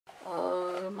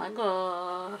my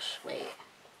gosh. Wait.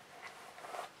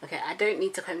 Okay, I don't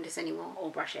need to comb this anymore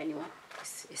or brush it anymore.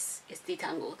 It's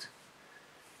detangled.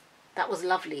 That was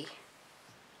lovely.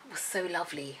 It was so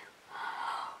lovely.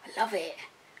 I love it.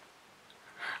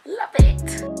 I love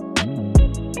it.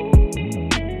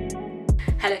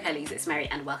 Hello curlies, it's Mary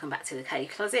and welcome back to the Curly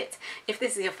Closet. If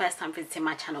this is your first time visiting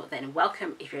my channel, then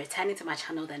welcome. If you're returning to my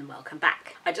channel, then welcome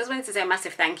back. I just wanted to say a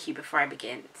massive thank you before I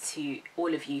begin to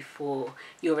all of you for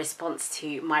your response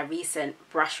to my recent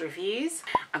brush reviews.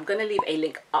 I'm going to leave a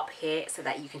link up here so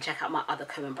that you can check out my other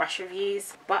comb and brush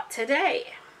reviews. But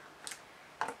today,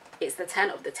 it's the turn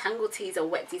of the Tangle Teezer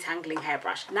Wet Detangling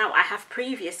Hairbrush. Now, I have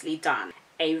previously done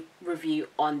a review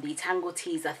on the Tangle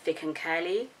Teezer Thick and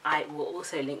Curly. I will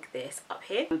also link this up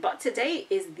here. But today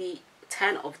is the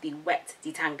turn of the Wet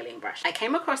Detangling brush. I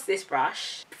came across this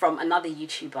brush from another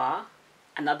YouTuber,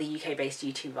 another UK based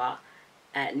YouTuber,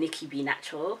 Nicky B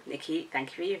Natural. Nikki,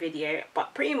 thank you for your video.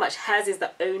 But pretty much hers is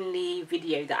the only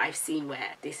video that I've seen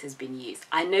where this has been used.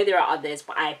 I know there are others,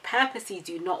 but I purposely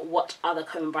do not watch other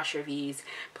comb and brush reviews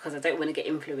because I don't want to get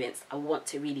influenced. I want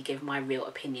to really give my real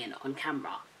opinion on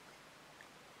camera.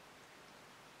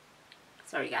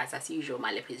 Sorry guys, as usual,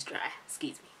 my lip is dry,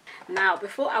 excuse me. Now,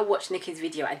 before I watched Nikki's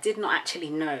video, I did not actually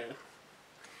know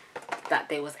that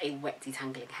there was a wet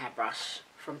detangling hairbrush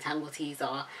from Tangle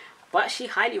Teezer, but she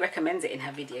highly recommends it in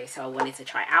her video, so I wanted to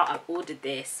try it out. I ordered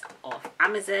this off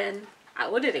Amazon. I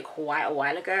ordered it quite a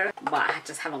while ago, but I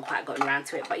just haven't quite gotten around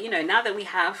to it. But you know, now that we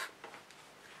have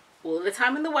all the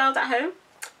time in the world at home,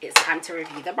 it's time to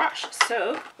review the brush.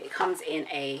 So it comes in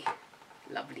a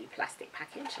lovely plastic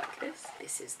package like this.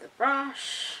 This is the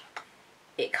brush.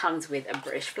 It comes with a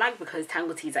British flag because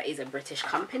Tangle Teezer is a British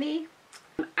company,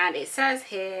 and it says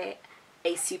here,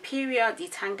 a superior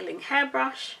detangling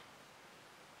hairbrush,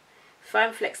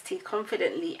 firm flex teeth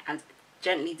confidently and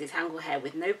gently detangle hair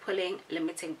with no pulling,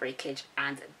 limiting breakage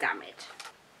and damage.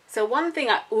 So one thing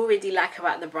I already like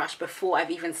about the brush before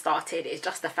I've even started is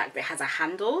just the fact that it has a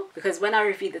handle, because when I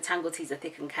reviewed the Tangle Teezer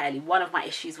Thick and Curly, one of my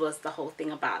issues was the whole thing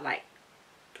about like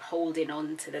holding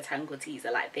on to the Tangle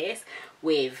Teezer like this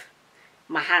with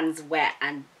my hands wet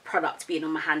and product being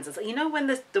on my hands. You know when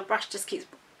the brush just keeps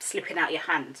slipping out your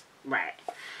hand, right?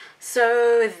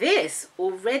 So this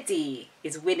already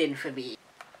is winning for me.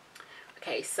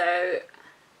 Okay, so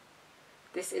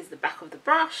this is the back of the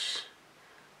brush.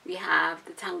 We have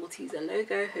the Tangle Teezer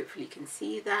logo, hopefully you can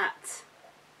see that.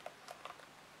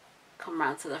 Come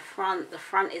around to the front. The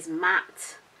front is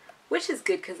matte, which is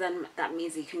good because then that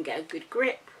means you can get a good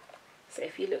grip. So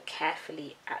if you look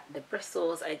carefully at the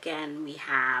bristles, again we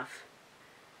have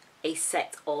a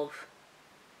set of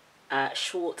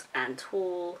short and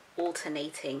tall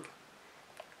alternating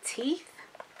teeth,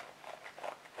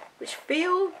 which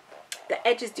feel, the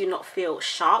edges do not feel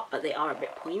sharp, but they are a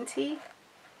bit pointy.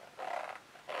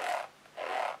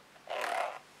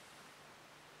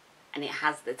 And it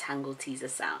has the Tangle Teezer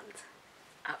sound.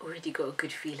 I already got a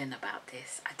good feeling about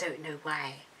this. I don't know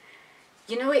why.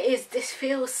 You know what it is? This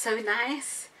feels so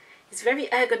nice. It's very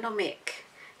ergonomic.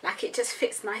 Like it just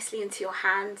fits nicely into your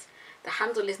hand. The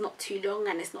handle is not too long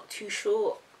and it's not too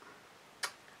short.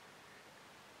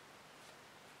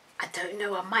 I don't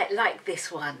know, I might like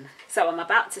this one. So I'm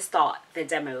about to start the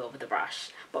demo of the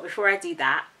brush. But before I do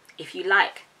that, if you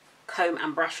like comb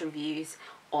and brush reviews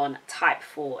on type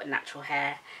 4 natural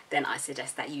hair, then I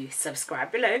suggest that you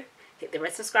subscribe below. Hit the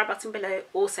red subscribe button below.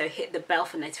 Also hit the bell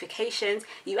for notifications.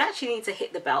 You actually need to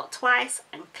hit the bell twice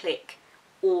and click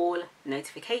all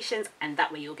notifications, and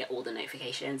that way you'll get all the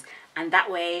notifications, and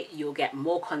that way you'll get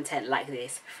more content like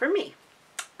this from me.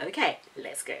 Okay,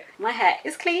 let's go. My hair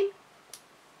is clean.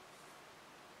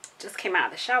 Just came out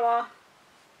of the shower.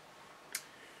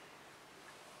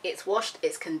 It's washed,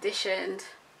 it's conditioned.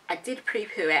 I did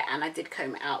pre-poo it and I did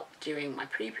comb it out during my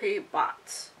pre-poo,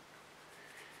 but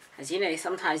as you know,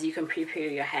 sometimes you can pre-poo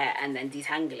your hair and then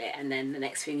detangle it, and then the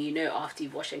next thing you know, after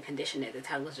you've washed and conditioned it, the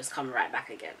tangles just come right back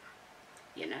again,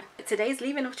 you know. Today's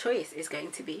leave-in of choice is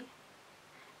going to be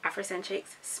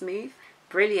Afrocentrics Smooth,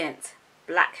 brilliant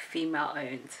black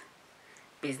female-owned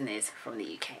business from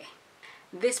the UK.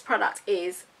 This product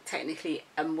is technically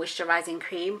a moisturizing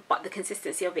cream, but the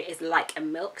consistency of it is like a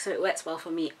milk, so it works well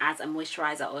for me as a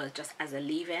moisturizer or just as a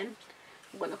leave-in.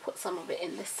 I'm going to put some of it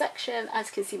in this section. As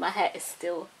you can see, my hair is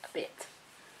still a bit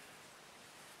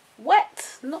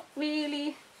wet, not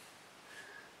really.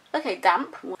 Okay,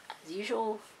 damp as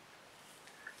usual,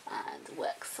 and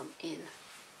work some in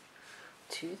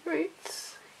to the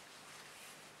roots.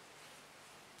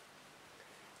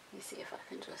 Let me see if I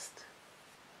can just,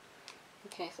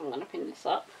 okay, so I'm going to pin this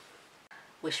up.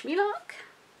 Wish me luck.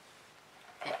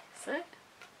 Okay, so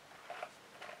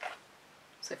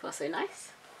So far so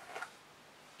nice.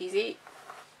 Easy.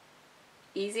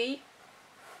 Easy.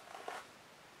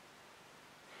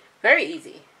 Very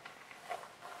easy.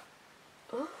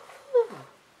 Ooh.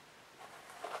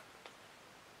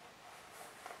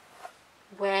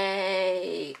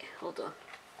 Wait, hold on.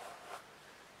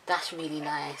 That's really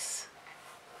nice.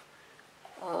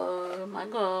 Oh my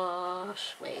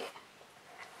gosh. Wait.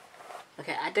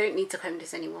 Okay, I don't need to comb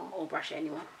this anymore or brush it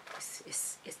anymore.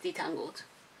 It's detangled.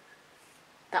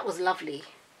 That was lovely.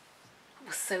 It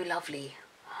was so lovely.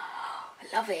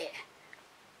 I love it.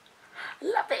 I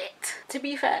love it. To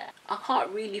be fair, I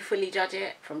can't really fully judge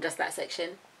it from just that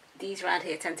section. These around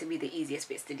here tend to be the easiest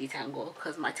bits to detangle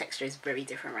because my texture is very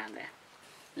different around there.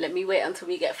 Let me wait until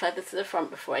we get further to the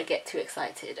front before I get too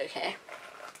excited, okay?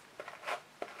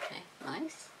 Okay,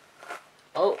 nice.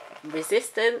 Oh,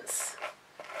 resistance.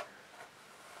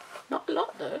 Not a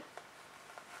lot though.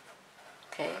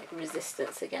 Okay,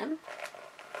 resistance again.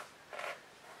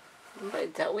 But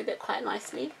it dealt with it quite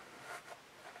nicely.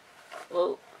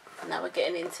 Oh, now we're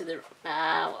getting into the...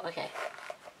 Wow, okay.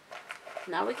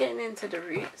 Now we're getting into the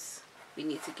roots. We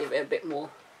need to give it a bit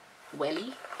more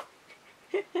welly.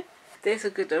 There's a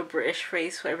good old British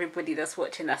phrase for everybody that's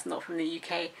watching that's not from the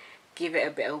UK. Give it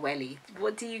a bit of welly.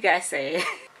 What do you guys say?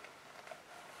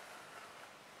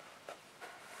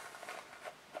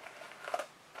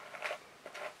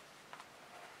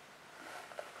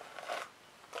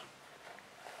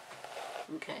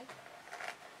 Okay.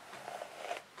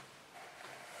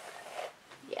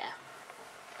 Yeah.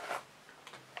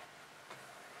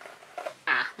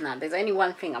 Now there's only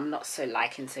one thing I'm not so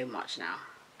liking so much now.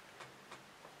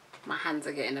 My hands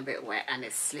are getting a bit wet and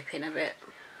it's slipping a bit.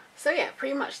 So yeah,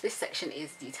 pretty much this section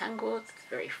is detangled. It's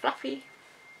very fluffy.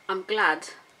 I'm glad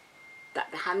that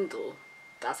the handle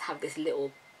does have this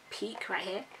little peak right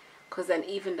here, because then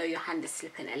even though your hand is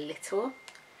slipping a little,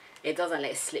 it doesn't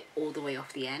let it slip all the way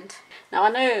off the end. Now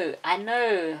I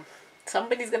know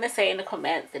somebody's gonna say in the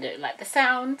comments they don't like the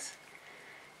sound.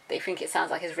 They think it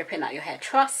sounds like it's ripping out your hair.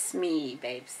 Trust me,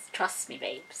 babes. Trust me,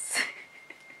 babes.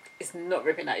 It's not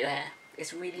ripping out your hair.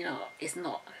 It's really not. It's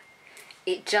not.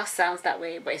 It just sounds that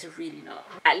way, but it's really not.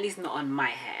 At least not on my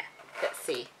hair. Let's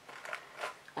see.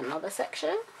 Another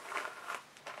section.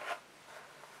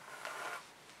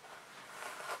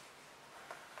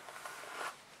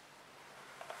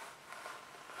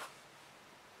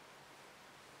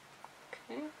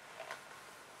 Okay.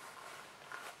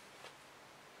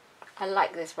 I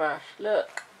like this brush.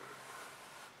 Look.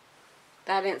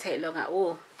 That didn't take long at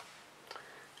all.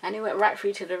 And it went right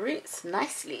through to the roots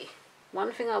nicely.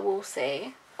 One thing I will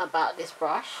say about this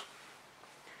brush,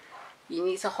 you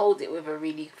need to hold it with a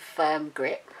really firm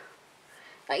grip.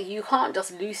 Like, you can't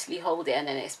just loosely hold it and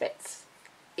then expect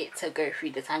it to go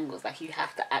through the tangles. Like, you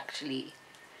have to actually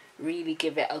really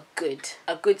give it a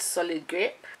good solid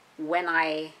grip. When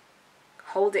I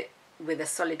hold it with a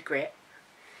solid grip,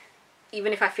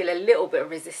 even if I feel a little bit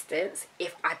of resistance,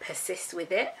 if I persist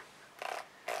with it,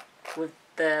 with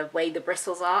the way the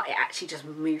bristles are, it actually just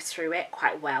moves through it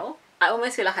quite well. I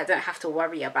almost feel like I don't have to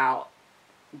worry about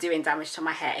doing damage to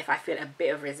my hair if I feel a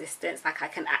bit of resistance. Like, I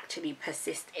can actually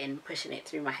persist in pushing it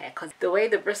through my hair, because the way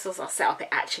the bristles are set up, it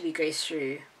actually goes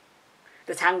through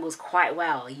the tangles quite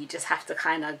well. You just have to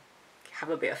kind of have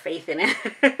a bit of faith in it.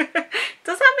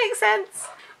 Does that make sense?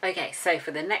 Okay, so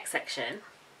for the next sections,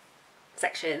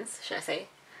 should I say,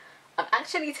 I've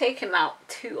actually taken out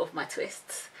 2 of my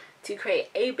twists to create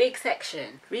a big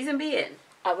section. Reason being,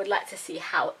 I would like to see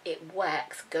how it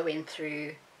works going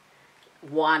through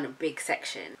one big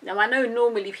section. Now, I know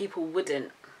normally people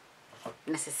wouldn't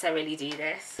necessarily do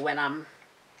this. When I'm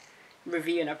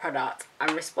reviewing a product,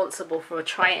 I'm responsible for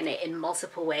trying it in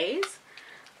multiple ways,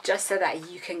 just so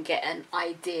that you can get an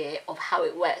idea of how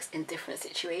it works in different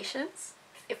situations.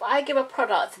 If I give a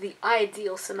product the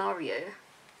ideal scenario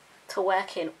to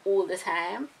work in all the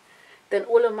time, then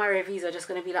all of my reviews are just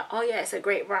going to be like, oh yeah, it's a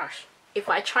great brush. If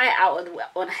I try it out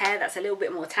on hair that's a little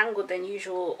bit more tangled than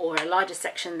usual, or a larger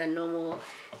section than normal,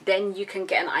 then you can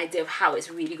get an idea of how it's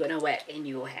really going to work in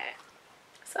your hair.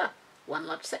 So, one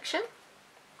large section.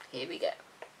 Here we go.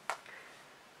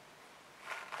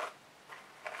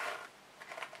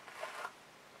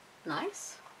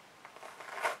 Nice.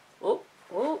 Oh,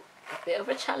 a bit of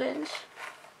a challenge.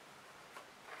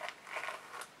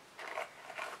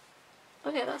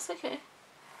 Okay, that's okay.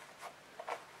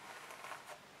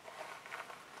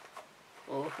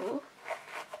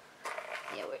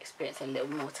 Yeah, we're experiencing a little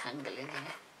more tangling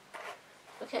here.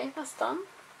 Okay, that's done.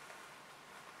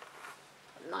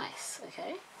 Nice,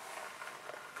 okay.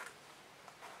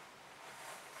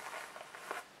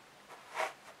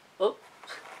 Oh,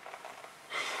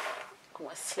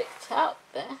 slipped out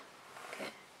there. Okay.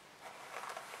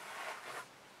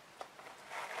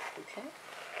 Okay.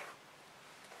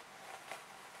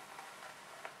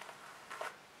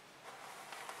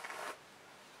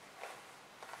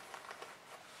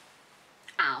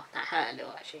 Ow, that hurt a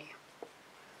little actually.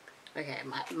 Okay,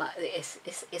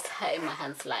 it's hurting my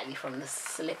hand slightly from the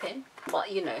slipping,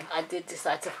 but you know, I did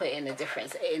decide to put in a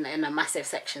difference in a massive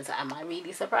section, so am I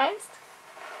really surprised?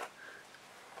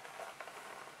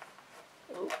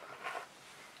 Ooh.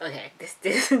 Okay,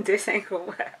 this ain't gonna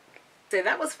work. So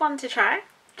that was fun to try,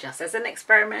 just as an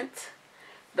experiment,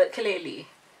 but clearly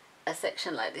a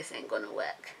section like this ain't gonna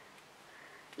work.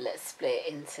 Let's split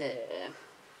it into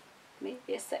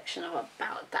maybe a section of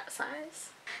about that size.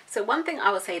 So one thing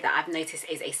I would say that I've noticed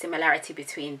is a similarity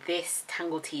between this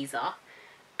Tangle Teezer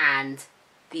and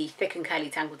the Thick and Curly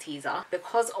Tangle Teezer,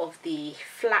 because of the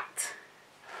flat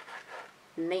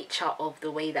nature of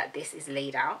the way that this is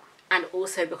laid out, and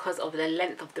also because of the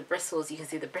length of the bristles. You can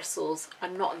see the bristles are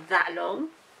not that long.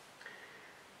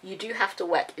 You do have to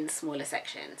work in smaller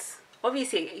sections.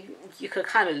 Obviously you could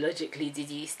kind of logically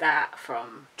deduce that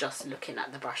from just looking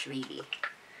at the brush really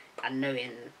and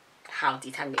knowing how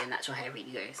detangling natural hair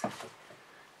really goes,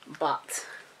 but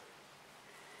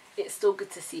it's still good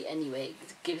to see anyway.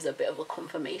 It gives a bit of a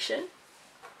confirmation.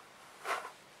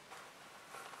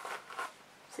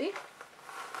 See?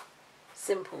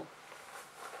 Simple.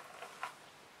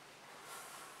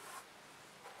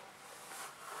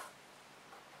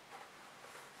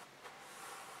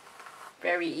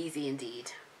 Very easy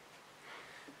indeed.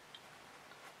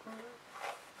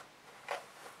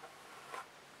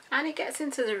 And it gets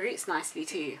into the roots nicely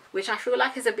too, which I feel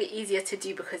like is a bit easier to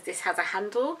do because this has a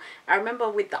handle. I remember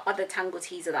with the other Tangle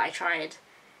Teezer that I tried,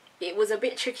 it was a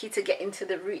bit tricky to get into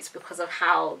the roots because of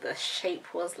how the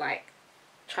shape was, like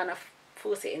trying to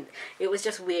force it in. It was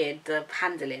just weird, the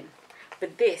handling,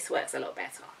 but this works a lot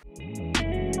better.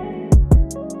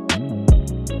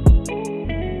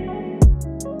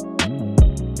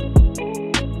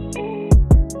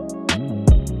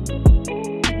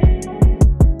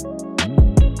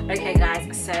 Okay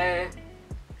guys, so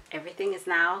everything is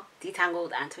now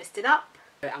detangled and twisted up.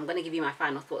 I'm going to give you my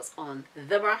final thoughts on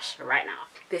the brush right now.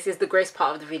 This is the gross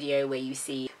part of the video where you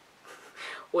see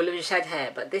all of the shed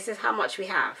hair, but this is how much we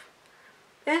have.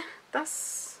 Yeah,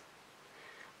 that's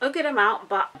a good amount,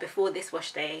 but before this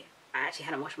wash day I actually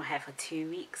hadn't washed my hair for 2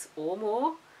 weeks or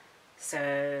more,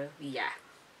 so yeah,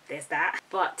 there's that.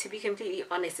 But to be completely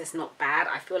honest, it's not bad.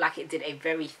 I feel like it did a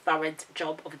very thorough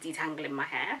job of detangling my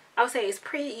hair. I would say it's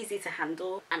pretty easy to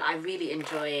handle and I really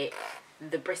enjoy it.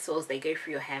 The bristles, they go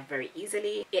through your hair very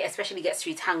easily. It especially gets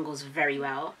through tangles very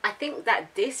well. I think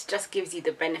that this just gives you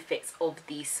the benefits of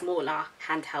the smaller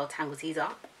handheld Tangle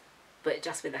Teezer, but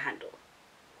just with the handle.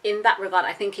 In that regard,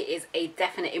 I think it is a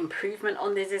definite improvement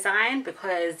on the design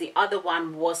because the other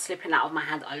one was slipping out of my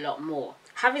hand a lot more.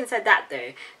 Having said that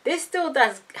though, this still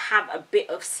does have a bit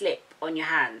of slip on your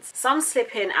hands. Some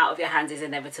slipping out of your hands is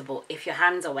inevitable if your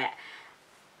hands are wet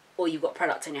or you've got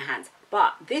product on your hands.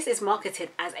 But this is marketed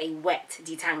as a wet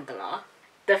detangler.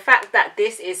 The fact that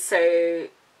this is so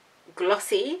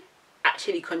glossy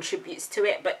actually contributes to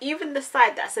it, but even the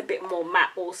side that's a bit more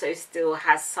matte also still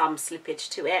has some slippage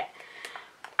to it.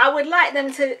 I would like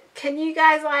them to, can you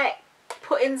guys like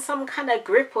put in some kind of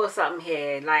grip or something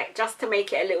here, like just to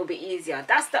make it a little bit easier.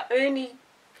 That's the only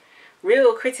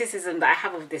real criticism that I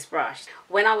have of this brush.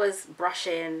 When I was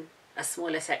brushing a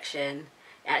smaller section,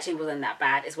 it actually wasn't that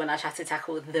bad. It's when I tried to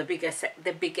tackle the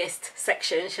biggest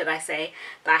section, should I say,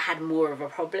 that I had more of a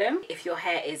problem. If your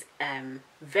hair is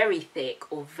very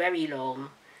thick or very long,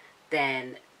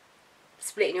 then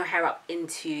splitting your hair up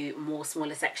into more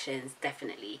smaller sections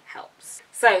definitely helps.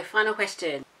 So final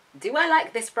question, do I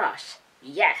like this brush?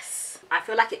 Yes. I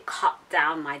feel like it cut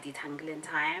down my detangling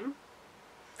time.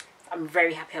 I'm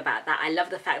very happy about that. I love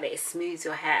the fact that it smooths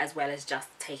your hair as well as just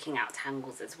taking out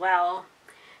tangles as well.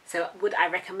 So would I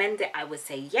recommend it? I would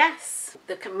say yes.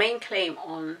 The main claim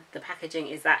on the packaging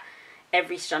is that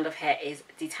every strand of hair is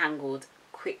detangled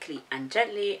quickly and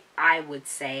gently. I would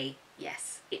say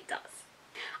yes, it does.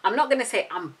 I'm not going to say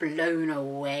I'm blown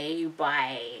away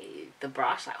by the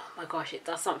brush, like oh my gosh, it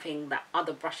does something that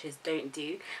other brushes don't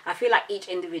do. I feel like each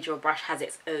individual brush has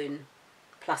its own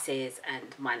pluses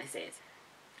and minuses.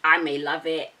 I may love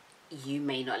it, you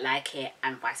may not like it,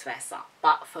 and vice versa.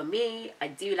 But for me, I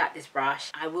do like this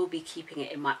brush. I will be keeping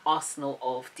it in my arsenal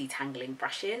of detangling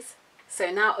brushes.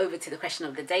 So now over to the question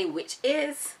of the day, which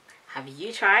is, have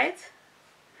you tried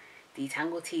the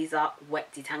Tangle Teezer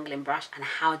Wet Detangling Brush and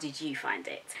how did you find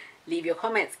it? Leave your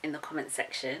comments in the comment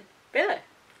section below.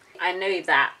 I know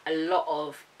that a lot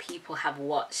of people have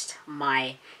watched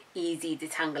my easy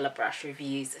detangler brush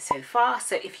reviews so far.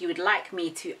 So if you would like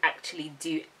me to actually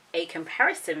do a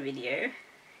comparison video,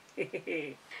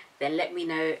 then let me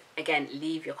know. Again,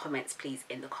 leave your comments please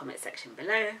in the comment section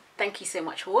below. Thank you so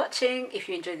much for watching. If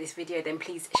you enjoyed this video, then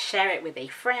please share it with a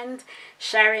friend.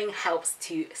 Sharing helps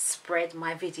to spread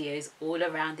my videos all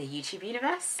around the YouTube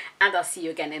universe. And I'll see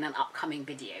you again in an upcoming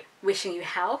video. Wishing you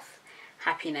health,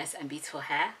 happiness and beautiful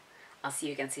hair. I'll see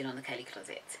you again soon on the Curly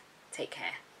Closet. Take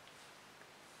care.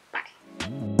 Bye.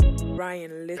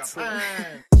 Ryan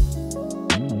Little.